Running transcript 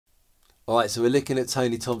All right, so we're looking at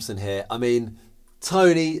Tony Thompson here. I mean,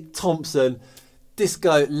 Tony Thompson,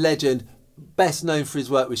 disco legend, best known for his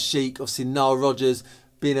work with Chic, obviously Nile Rodgers,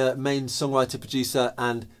 being a main songwriter, producer,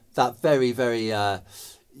 and that very, very,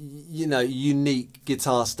 unique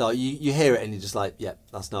guitar style. You hear it and you're just like, yeah,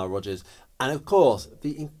 that's Nile Rodgers. And of course,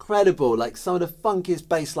 the incredible, like some of the funkiest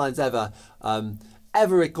bass lines ever,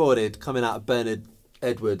 ever recorded coming out of Bernard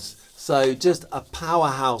Edwards. So just a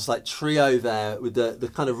powerhouse like trio there with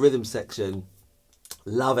the kind of rhythm section.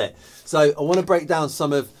 Love it. So I want to break down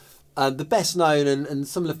some of the best known and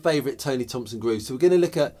some of the favourite Tony Thompson grooves. So we're going to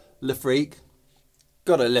look at Le Freak.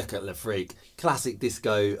 Got to look at Le Freak. Classic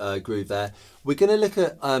disco groove there. We're going to look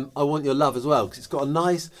at I Want Your Love as well, because it's got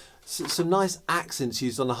some nice accents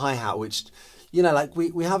used on the hi-hat, which, you know, like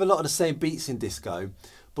we have a lot of the same beats in disco.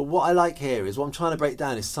 But what I like here is what I'm trying to break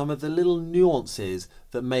down is some of the little nuances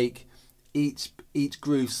that make each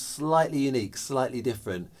groove slightly unique, slightly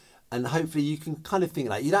different. And hopefully you can kind of think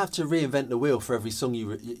like, you don't have to reinvent the wheel for every song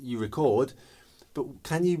you record, but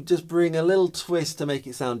can you just bring a little twist to make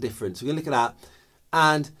it sound different? So we're going to look at that.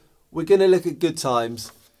 And we're going to look at Good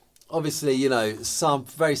Times. Obviously, you know, some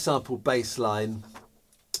very sampled bass line,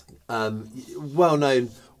 well-known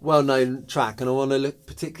track, and I want to look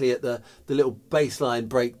particularly at the little bass line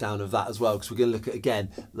breakdown of that as well, because we're going to look at, again,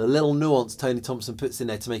 the little nuance Tony Thompson puts in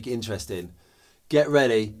there to make it interesting. Get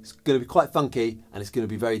ready, it's going to be quite funky and it's going to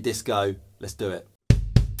be very disco. Let's do it.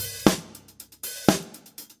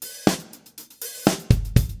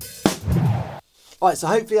 Alright, so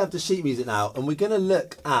hopefully you have the sheet music now, and we're going to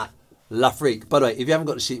look at La Freak. By the way, if you haven't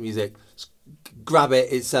got the sheet music, grab it.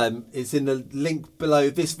 It's in the link below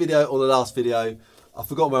this video or the last video. I've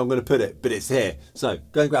forgotten where I'm going to put it, but it's here. So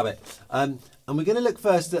go and grab it. And we're going to look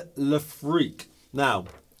first at Le Freak. Now,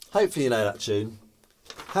 hopefully you know that tune.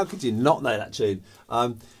 How could you not know that tune?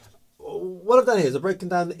 What I've done here is I've broken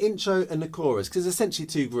down the intro and the chorus, because it's essentially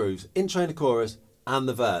two grooves, intro and the chorus and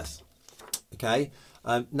the verse. Okay.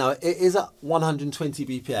 Now it is at 120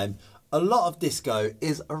 BPM. A lot of disco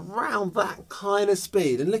is around that kind of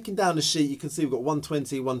speed. And looking down the sheet, you can see we've got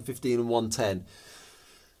 120, 115 and 110.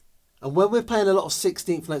 And when we're playing a lot of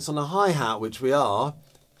 16th notes on the hi-hat, which we are,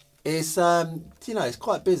 it's, it's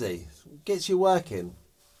quite busy. It gets you working.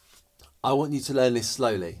 I want you to learn this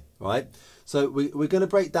slowly, right? So we're going to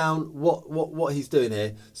break down what he's doing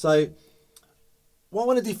here. So what I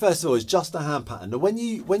want to do first of all is just a hand pattern. Now when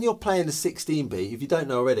you're playing the 16 beat, if you don't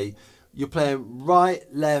know already, you're playing right,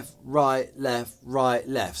 left, right, left, right,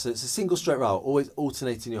 left. So it's a single straight roll, always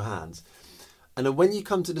alternating your hands. And then when you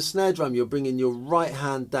come to the snare drum, you're bringing your right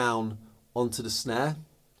hand down onto the snare.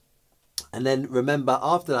 And then remember,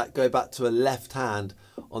 after that, go back to a left hand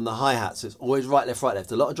on the hi-hat. So it's always right, left, right, left.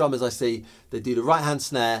 A lot of drummers I see, they do the right hand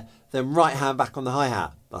snare, then right hand back on the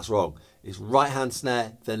hi-hat. That's wrong. It's right hand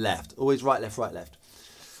snare, then left. Always right, left, right, left.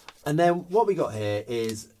 And then what we got here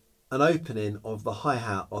is an opening of the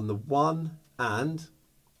hi-hat on the 1 and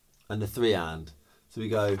the 3 and. So we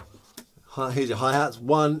go, here's your hi-hats,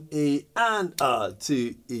 1 E and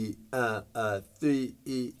 2 E and 3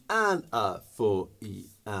 E and 4 E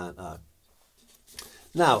and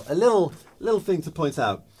Now a little thing to point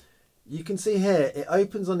out. You can see here it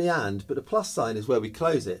opens on the and, but the plus sign is where we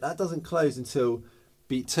close it. That doesn't close until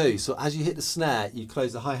beat 2. So as you hit the snare, you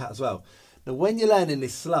close the hi-hat as well. Now when you're learning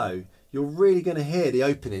this slow, you're really going to hear the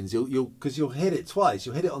openings. Because you'll hit it twice.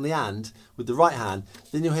 You'll hit it on the and with the right hand,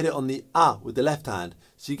 then you'll hit it on the with the left hand.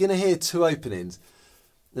 So you're going to hear two openings.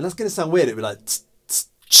 And that's going to sound weird. It'll be like tss, tss,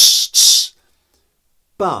 tss, tss.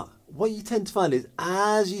 But what you tend to find is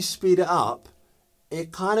as you speed it up,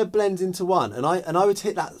 it kind of blends into one. And I would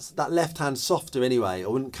hit that left hand softer anyway. I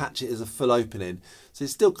wouldn't catch it as a full opening. So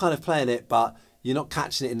it's still kind of playing it, but you're not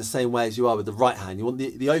catching it in the same way as you are with the right hand. You want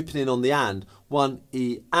the opening on the and, 1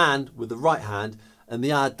 E and with the right hand, and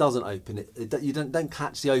the and doesn't open. You don't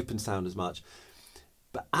catch the open sound as much.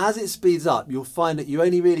 But as it speeds up, you'll find that you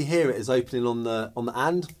only really hear it as opening on the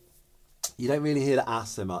and. You don't really hear the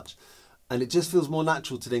so much. And it just feels more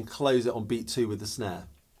natural to then close it on beat 2 with the snare.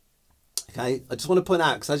 Okay, I just want to point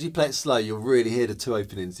out, because as you play it slow, you'll really hear the two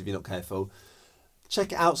openings if you're not careful.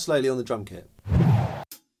 Check it out slowly on the drum kit.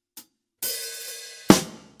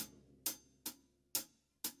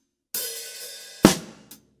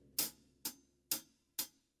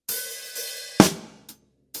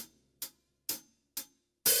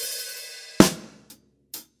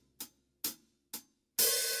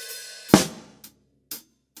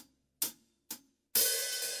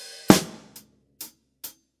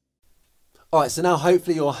 All right, so now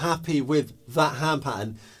hopefully you're happy with that hand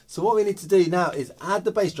pattern. So what we need to do now is add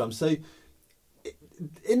the bass drum. So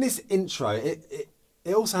in this intro, it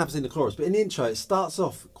also happens in the chorus, but in the intro, it starts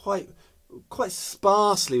off quite quite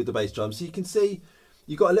sparsely with the bass drum. So you can see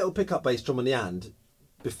you've got a little pickup bass drum on the end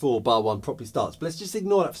before bar 1 properly starts. But let's just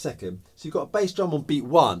ignore that for a second. So you've got a bass drum on beat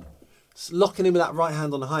 1, locking in with that right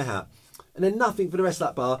hand on the hi-hat. And then nothing for the rest of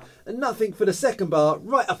that bar, and nothing for the second bar,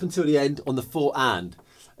 right up until the end on the 4 and.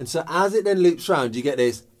 And so as it then loops round, you get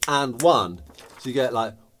this and 1. So you get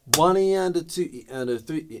like 1E and a 2E and a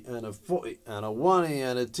 3E and a 4E and a 1E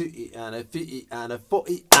and a 2E and a 3E and a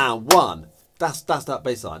 4E and 1. That's that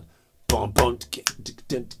bass line.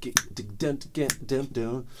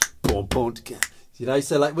 You know,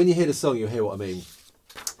 so like when you hear the song, you'll hear what I mean.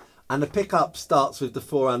 And the pickup starts with the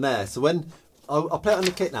 4 and there. So when I'll play it on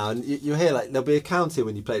the kit now, and you'll hear like there'll be a counting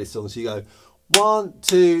when you play this song. So you go 1,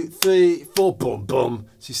 2, 3, 4, boom, boom.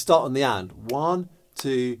 So you start on the and 1,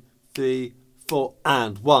 2, 3, 4,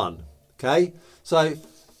 and 1. Okay. So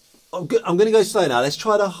I'm going to go slow now. Let's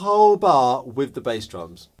try the whole bar with the bass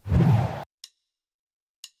drums.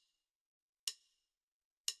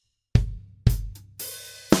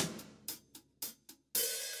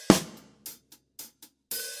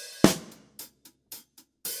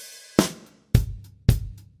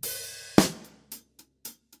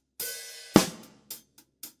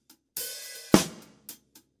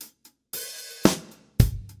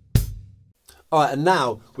 All right, and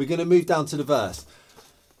now we're going to move down to the verse.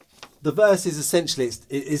 The verse is essentially,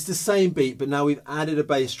 it's the same beat, but now we've added a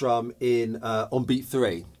bass drum in on beat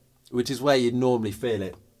 3, which is where you'd normally feel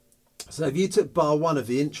it. So if you took bar 1 of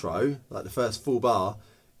the intro, like the first full bar,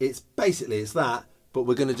 it's that, but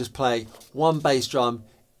we're going to just play one bass drum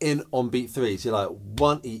in on beat 3. So you're like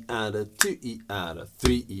 1E and a 2E and a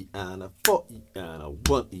 3E and a 4E and a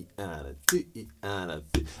 1E and a 2E and a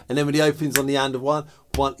 3. And then when he opens on the and of 1,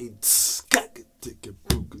 1E.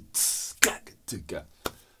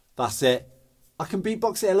 That's it. I can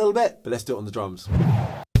beatbox it a little bit, but let's do it on the drums.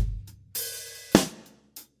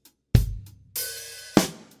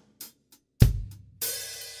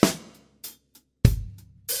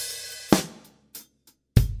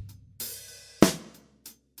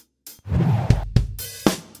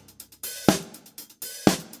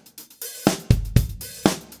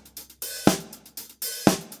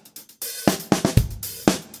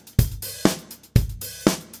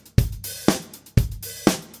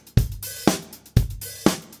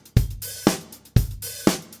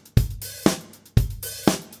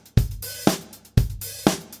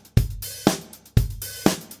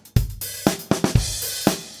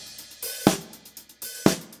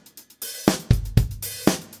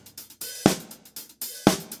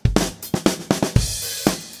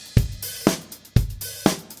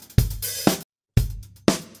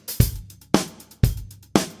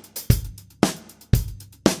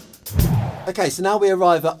 Okay, so now we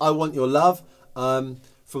arrive at I Want Your Love from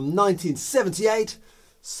 1978.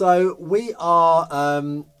 So we are,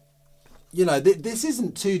 you know, this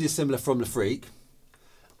isn't too dissimilar from Le Freak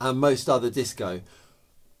and most other disco.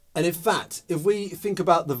 And in fact, if we think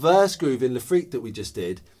about the verse groove in Le Freak that we just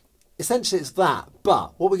did, essentially it's that.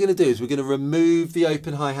 But what we're going to do is we're going to remove the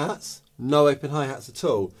open hi-hats, no open hi-hats at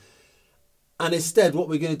all. And instead what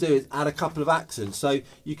we're going to do is add a couple of accents. So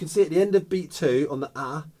you can see at the end of beat 2 on the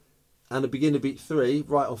ah, and the beginning of beat 3,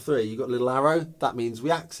 right on 3, you've got a little arrow. That means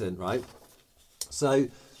we accent, right? So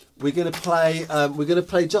we're going to play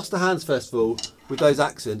just the hands first of all with those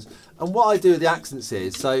accents. And what I do with the accents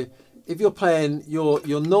is, so if you're playing your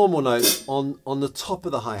normal note on the top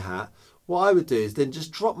of the hi-hat, what I would do is then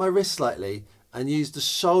just drop my wrist slightly and use the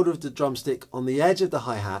shoulder of the drumstick on the edge of the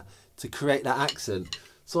hi-hat to create that accent.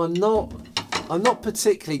 So I'm not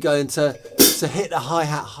particularly going to hit the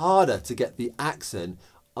hi-hat harder to get the accent.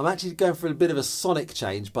 I'm actually going for a bit of a sonic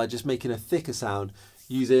change by just making a thicker sound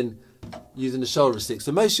using the shoulder stick.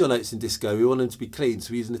 So most of your notes in disco, we want them to be clean.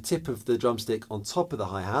 So we're using the tip of the drumstick on top of the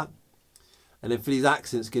hi-hat. And then for these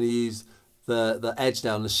accents, going to use the edge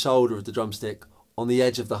down, the shoulder of the drumstick on the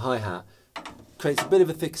edge of the hi-hat. Creates a bit of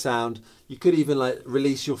a thick sound. You could even like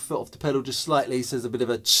release your foot off the pedal just slightly, so there's a bit of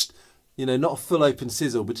a, you know, not a full open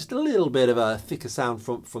sizzle, but just a little bit of a thicker sound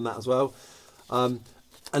from that as well.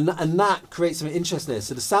 And that creates some interesting there.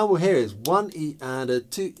 So the sound we'll hear is 1E and a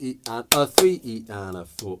 2E and a 3E and a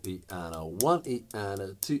 4E and a 1E and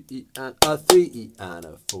a 2E and a 3E and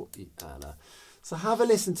a 4E and a. So have a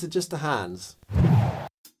listen to just the hands.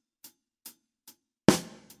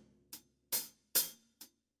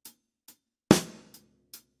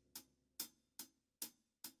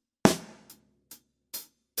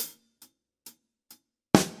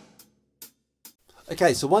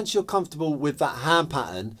 Okay, so once you're comfortable with that hand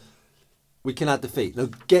pattern, we can add the feet. Now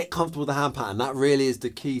get comfortable with the hand pattern. That really is the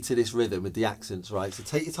key to this rhythm with the accents, right? So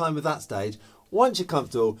take your time with that stage. Once you're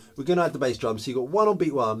comfortable, we're going to add the bass drum. So you've got 1 on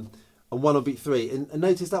beat 1, and 1 on beat 3. And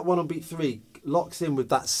notice that 1 on beat 3 locks in with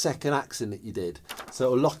that second accent that you did. So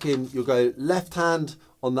it'll lock in, you'll go left hand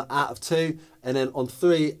on the out of 2, and then on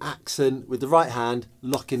 3 accent with the right hand,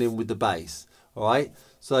 locking in with the bass. All right,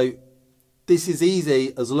 so this is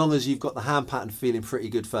easy as long as you've got the hand pattern feeling pretty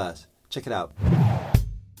good first. Check it out.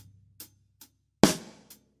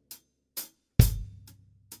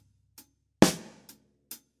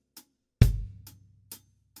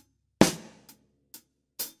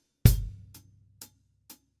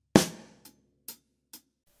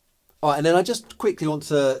 All right, and then I just quickly want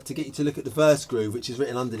to get you to look at the verse groove, which is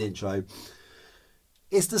written under the intro.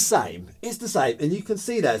 It's the same, and you can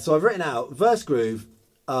see there. So I've written out verse groove,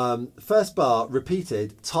 first bar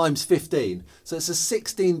repeated times 15. So it's a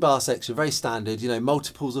 16 bar section, very standard, you know,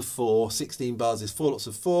 multiples of 4, 16 bars is 4 lots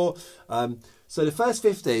of 4. So the first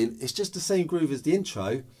 15, it's just the same groove as the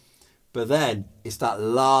intro, but then it's that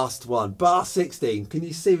last one, bar 16. Can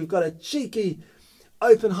you see we've got a cheeky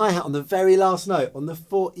open hi-hat on the very last note on the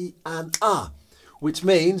 40 and which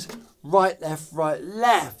means right,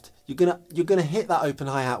 left. You're gonna hit that open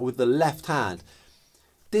hi-hat with the left hand.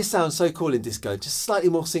 This sounds so cool in disco, just slightly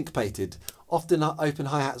more syncopated. Often open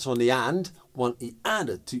hi-hats on the and, 1 E and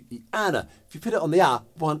a, 2 E and a. If you put it on the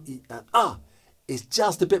 1 E and it's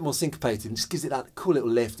just a bit more syncopated and just gives it that cool little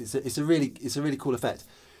lift. It's a really cool effect.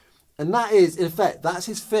 And that is, in effect, that's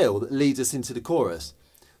his fill that leads us into the chorus.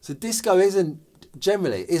 So disco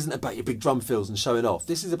generally isn't about your big drum fills and showing off.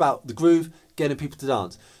 This is about the groove, getting people to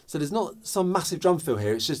dance. So there's not some massive drum fill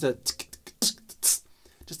here. It's just a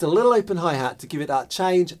little open hi-hat to give it that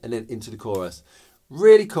change and then into the chorus.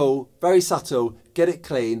 Really cool, very subtle, get it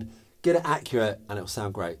clean, get it accurate, and it'll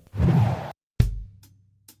sound great.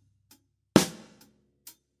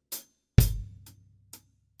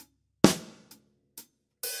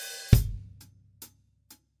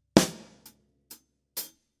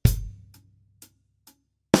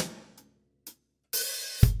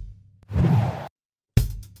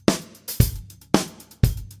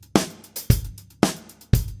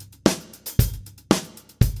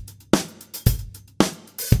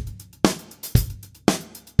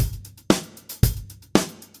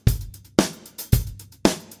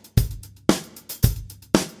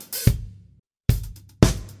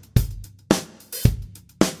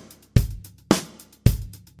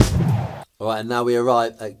 All right, and now we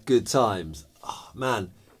arrive at good times. Oh man,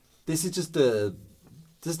 this is just the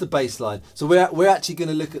bass line. So we're actually going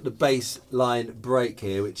to look at the bass line break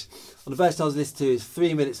here, which on the version I was listening to is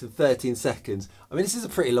 3 minutes and 13 seconds. I mean, this is a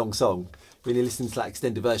pretty long song when you're listening to that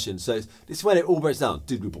extended version. So this is when it all breaks down.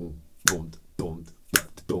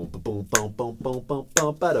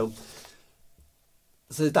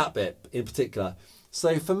 So that bit in particular.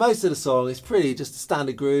 So for most of the song, it's pretty just a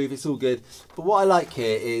standard groove. It's all good. But what I like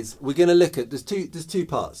here is we're going to look at there's two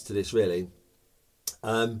parts to this really.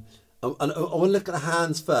 And I want to look at the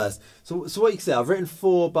hands first. So what you can see, I've written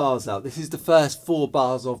 4 bars out. This is the first 4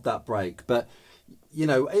 bars of that break. But you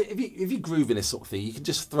know, if you groove in this sort of thing, you can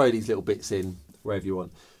just throw these little bits in wherever you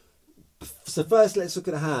want. So first, let's look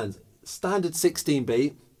at the hands. Standard 16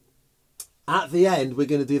 beat. At the end, we're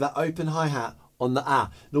going to do that open hi-hat on the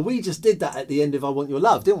Now we just did that at the end of I Want Your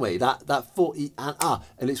Love, didn't we? That 40 and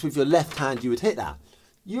and it's with your left hand you would hit that.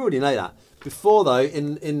 You already know that. Before though,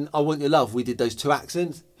 in I Want Your Love, we did those 2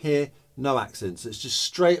 accents. Here, no accents. It's just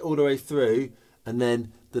straight all the way through, and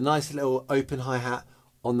then the nice little open hi-hat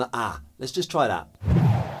on the Let's just try that.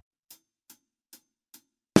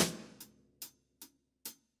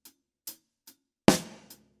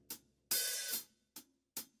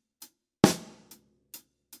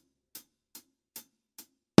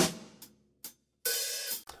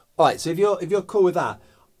 All right, so if you're cool with that,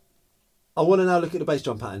 I want to now look at the bass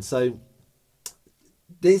drum pattern. So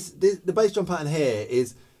the bass drum pattern here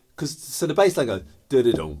is so the bass line goes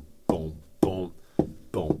da-da-dum, boom, boom,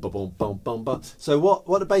 boom, boom, boom, boom, boom. So what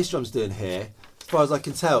the bass drum's doing here, as far as I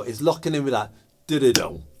can tell, is locking in with that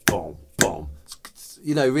da-da-dum, boom, boom.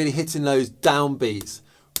 You know, really hitting those downbeats,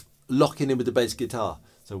 locking in with the bass guitar.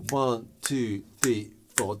 So 1, 2, 3,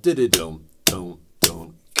 4, da-da-dum, dum,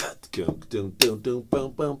 dum. So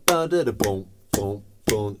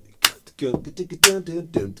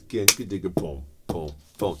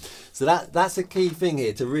that's a key thing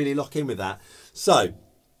here to really lock in with that. So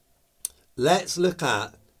let's look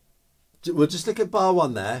at, we'll just look at bar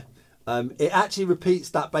 1 there. It actually repeats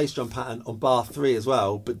that bass drum pattern on bar 3 as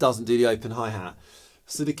well, but doesn't do the open hi-hat.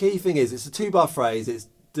 So the key thing is it's a 2-bar phrase. It's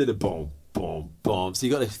boom, boom, boom. So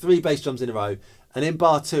you've got the 3 bass drums in a row, and in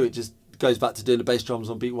bar 2 it just goes back to doing the bass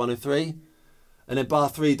drums on beat 1 and 3, and then bar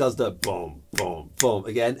 3 does the boom, boom, boom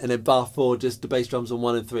again, and then bar 4 just the bass drums on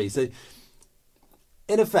 1 and 3. So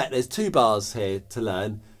in effect, there's 2 bars here to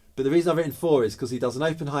learn, but the reason I've written 4 is because he does an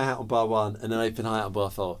open hi-hat on bar 1 and an open hi-hat on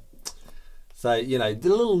bar 4. So, you know, the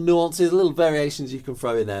little nuances, little variations you can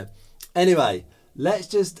throw in there. Anyway, let's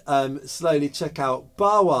just slowly check out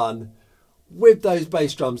bar 1 with those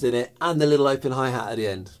bass drums in it and the little open hi-hat at the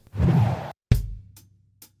end.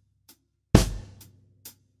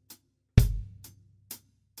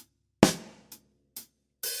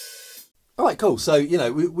 All right, cool. So, you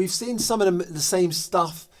know, we've seen some of the same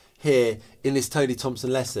stuff here in this Tony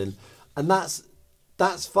Thompson lesson, and that's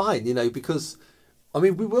fine, you know, because, I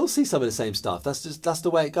mean, we will see some of the same stuff. That's the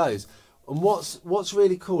way it goes. And what's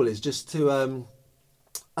really cool is just to,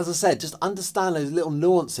 as I said, just understand those little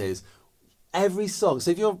nuances. Every song,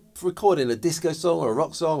 so if you're recording a disco song or a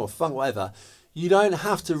rock song or funk, whatever, you don't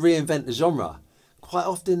have to reinvent the genre. Quite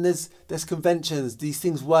often there's conventions, these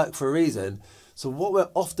things work for a reason. So what we're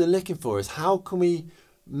often looking for is how can we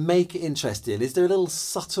make it interesting? Is there a little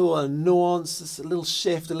subtle a nuance, a little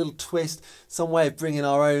shift, a little twist, some way of bringing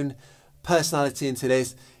our own personality into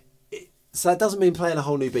this? So that doesn't mean playing a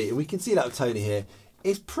whole new beat. And we can see that with Tony here.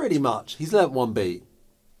 It's pretty much, he's learnt 1 beat.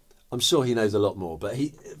 I'm sure he knows a lot more, but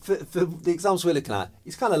for the examples we're looking at,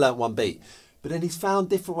 he's kind of learnt 1 beat. But then he's found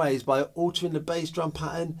different ways by altering the bass drum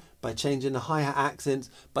pattern, by changing the hi-hat accents,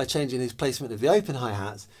 by changing his placement of the open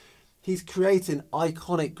hi-hats. He's creating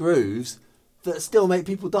iconic grooves that still make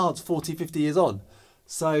people dance 40, 50 years on.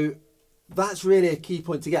 So that's really a key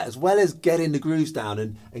point to get, as well as getting the grooves down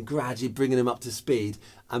and gradually bringing them up to speed.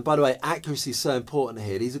 And by the way, accuracy is so important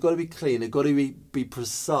here. These have got to be clean, they've got to be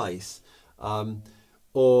precise,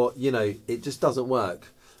 or, you know, it just doesn't work.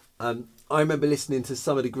 I remember listening to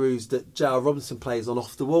some of the grooves that J.R. Robinson plays on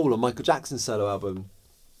Off the Wall on Michael Jackson's solo album.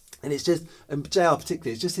 And it's just, and J.R.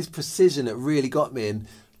 particularly, it's just his precision that really got me. And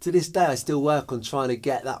to this day, I still work on trying to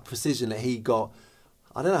get that precision that he got.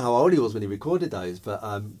 I don't know how old he was when he recorded those, but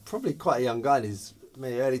probably quite a young guy in his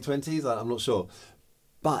maybe early 20s, I'm not sure.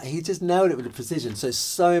 But he just nailed it with the precision. So it's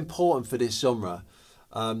so important for this genre.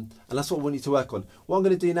 And that's what I want you to work on. What I'm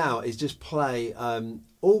going to do now is just play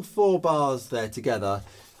all 4 bars there together.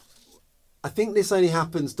 I think this only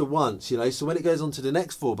happens to once, you know, so when it goes on to the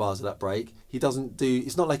next 4 bars of that break, he doesn't do,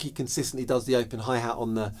 it's not like he consistently does the open hi-hat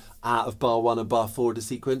on the out of bar 1 and bar 4 of the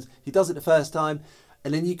sequence. He does it the first time,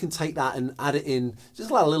 and then you can take that and add it in, just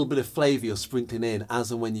like a little bit of flavour you're sprinkling in as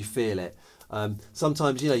and when you feel it.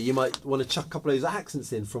 Sometimes, you know, you might want to chuck a couple of those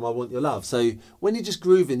accents in from I Want Your Love. So when you're just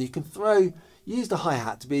grooving, you can use the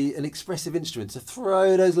hi-hat to be an expressive instrument, to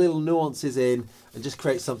throw those little nuances in and just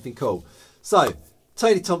create something cool. So,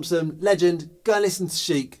 Tony Thompson, legend, go and listen to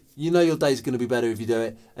Chic. You know your day's going to be better if you do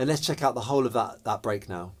it. And let's check out the whole of that break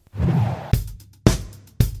now.